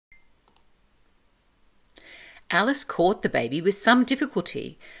Alice caught the baby with some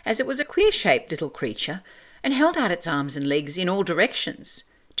difficulty, as it was a queer-shaped little creature, and held out its arms and legs in all directions.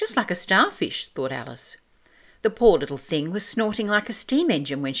 Just like a starfish, thought Alice. The poor little thing was snorting like a steam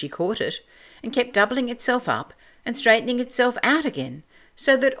engine when she caught it, and kept doubling itself up and straightening itself out again,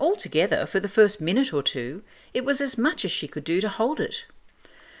 so that altogether, for the first minute or two, it was as much as she could do to hold it.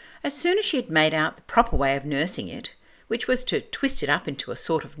 As soon as she had made out the proper way of nursing it, which was to twist it up into a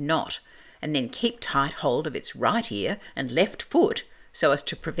sort of knot, and then keep tight hold of its right ear and left foot so as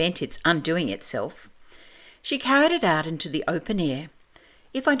to prevent its undoing itself, she carried it out into the open air.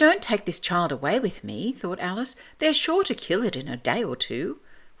 If I don't take this child away with me, thought Alice, they're sure to kill it in a day or two.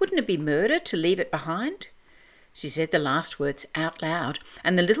 Wouldn't it be murder to leave it behind? She said the last words out loud,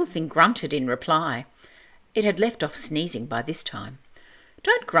 and the little thing grunted in reply. It had left off sneezing by this time.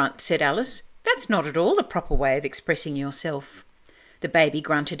 Don't grunt, said Alice. That's not at all a proper way of expressing yourself. The baby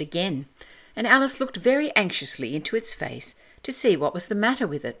grunted again, and Alice looked very anxiously into its face to see what was the matter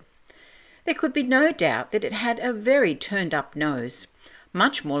with it. There could be no doubt that it had a very turned-up nose,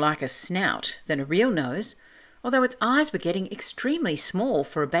 much more like a snout than a real nose, although its eyes were getting extremely small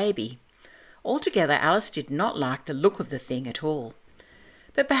for a baby. Altogether, Alice did not like the look of the thing at all.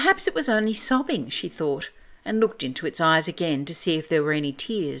 But perhaps it was only sobbing, she thought, and looked into its eyes again to see if there were any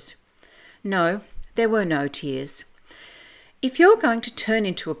tears. No, there were no tears. If you're going to turn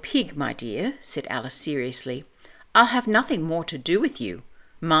into a pig, my dear, said Alice seriously, I'll have nothing more to do with you.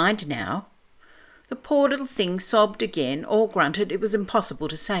 Mind now. The poor little thing sobbed again, or grunted, it was impossible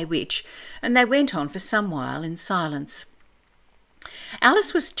to say which, and they went on for some while in silence.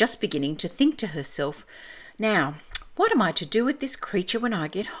 Alice was just beginning to think to herself, now, what am I to do with this creature when I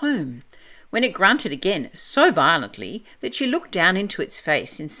get home? When it grunted again so violently that she looked down into its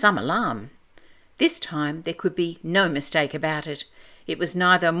face in some alarm. This time there could be no mistake about it. It was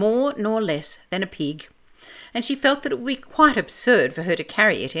neither more nor less than a pig, and she felt that it would be quite absurd for her to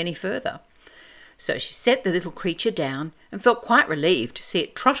carry it any further. So she set the little creature down and felt quite relieved to see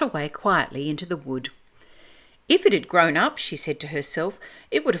it trot away quietly into the wood. If it had grown up, she said to herself,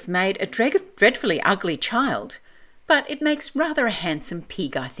 it would have made a dreadfully ugly child, but it makes rather a handsome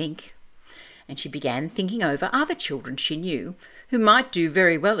pig, I think. And she began thinking over other children she knew who might do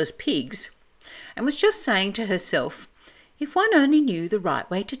very well as pigs, and was just saying to herself, if one only knew the right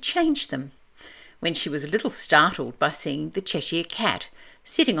way to change them, when she was a little startled by seeing the Cheshire Cat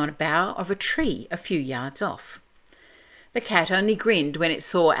sitting on a bough of a tree a few yards off. The cat only grinned when it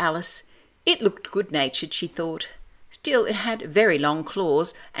saw Alice. It looked good-natured, she thought. Still, it had very long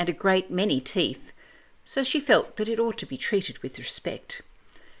claws and a great many teeth, so she felt that it ought to be treated with respect.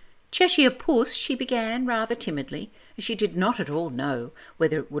 Cheshire Puss, she began rather timidly, as she did not at all know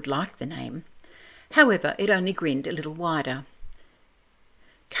whether it would like the name. However, it only grinned a little wider.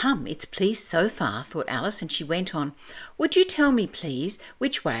 Come, it's pleased so far, thought Alice, and she went on. Would you tell me, please,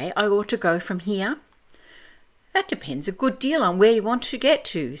 which way I ought to go from here? That depends a good deal on where you want to get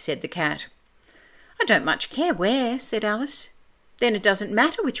to, said the cat. I don't much care where, said Alice. Then it doesn't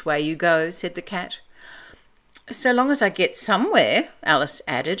matter which way you go, said the cat. So long as I get somewhere, Alice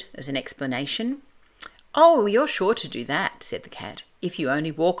added as an explanation. Oh, you're sure to do that, said the cat, if you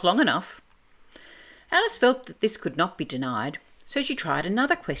only walk long enough. Alice felt that this could not be denied, so she tried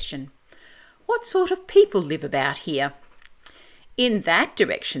another question. What sort of people live about here? In that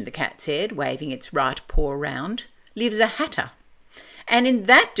direction, the cat said, waving its right paw round, lives a hatter. And in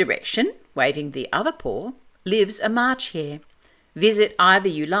that direction, waving the other paw, lives a March hare. Visit either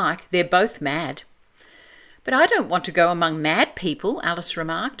you like, they're both mad. But I don't want to go among mad people, Alice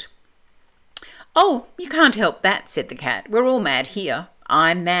remarked. Oh, you can't help that, said the cat. We're all mad here.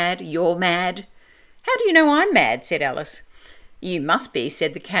 I'm mad, you're mad. How do you know I'm mad, said Alice. You must be,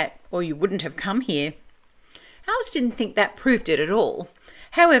 said the cat, or you wouldn't have come here. Alice didn't think that proved it at all.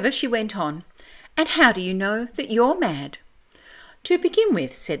 However, she went on. And how do you know that you're mad? To begin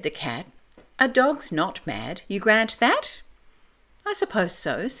with, said the cat, a dog's not mad. You grant that? I suppose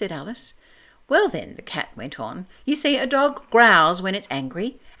so, said Alice. Well then, the cat went on, you see, a dog growls when it's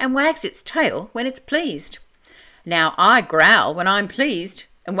angry and wags its tail when it's pleased. Now I growl when I'm pleased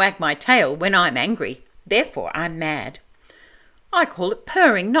and wag my tail when I'm angry. Therefore I'm mad. I call it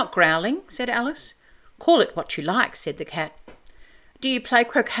purring, not growling, said Alice. Call it what you like, said the cat. Do you play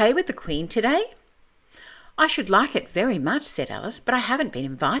croquet with the Queen today? I should like it very much, said Alice, but I haven't been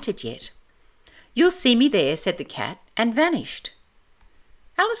invited yet. You'll see me there, said the cat, and vanished.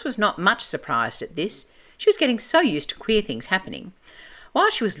 Alice was not much surprised at this. She was getting so used to queer things happening. While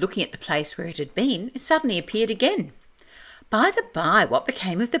she was looking at the place where it had been, it suddenly appeared again. By the by, what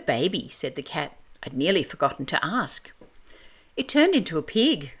became of the baby? Said the cat. I'd nearly forgotten to ask. "It turned into a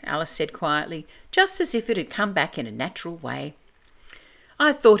pig," Alice said quietly, just as if it had come back in a natural way.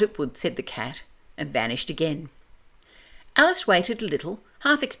 "I thought it would," said the cat, and vanished again. Alice waited a little,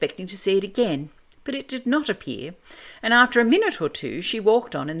 half expecting to see it again, but it did not appear, and after a minute or two she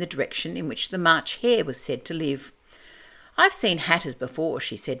walked on in the direction in which the March Hare was said to live. "I've seen hatters before,"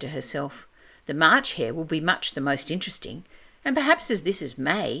 she said to herself. "The March Hare will be much the most interesting, and perhaps as this is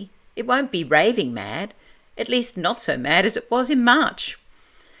May, it won't be raving mad, at least not so mad as it was in March."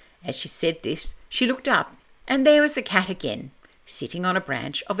 As she said this, she looked up, and there was the cat again, sitting on a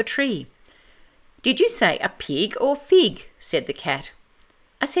branch of a tree. "Did you say a pig or fig?" said the cat.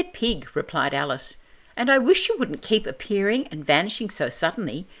 "I said pig," replied Alice, "and I wish you wouldn't keep appearing and vanishing so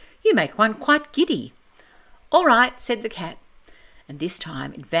suddenly. You make one quite giddy." "All right," said the cat, and this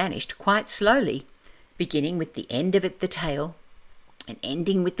time it vanished quite slowly, beginning with the end of the tail and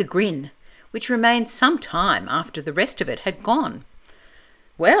ending with the grin, which remained some time after the rest of it had gone.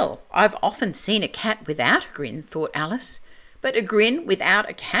 "Well, I've often seen a cat without a grin," thought Alice, "but a grin without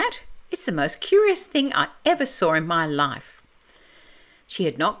a cat? It's the most curious thing I ever saw in my life." She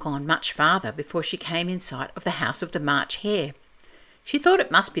had not gone much farther before she came in sight of the house of the March Hare. She thought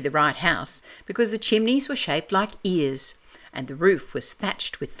it must be the right house, because the chimneys were shaped like ears, and the roof was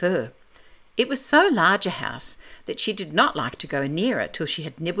thatched with fur. It was so large a house that she did not like to go nearer till she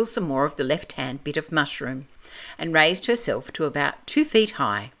had nibbled some more of the left-hand bit of mushroom, and raised herself to about 2 feet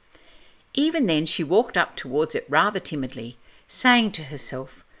high. Even then she walked up towards it rather timidly, saying to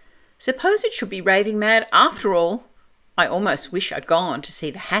herself, "Suppose it should be raving mad after all? I almost wish I'd gone to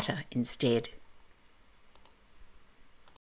see the hatter instead."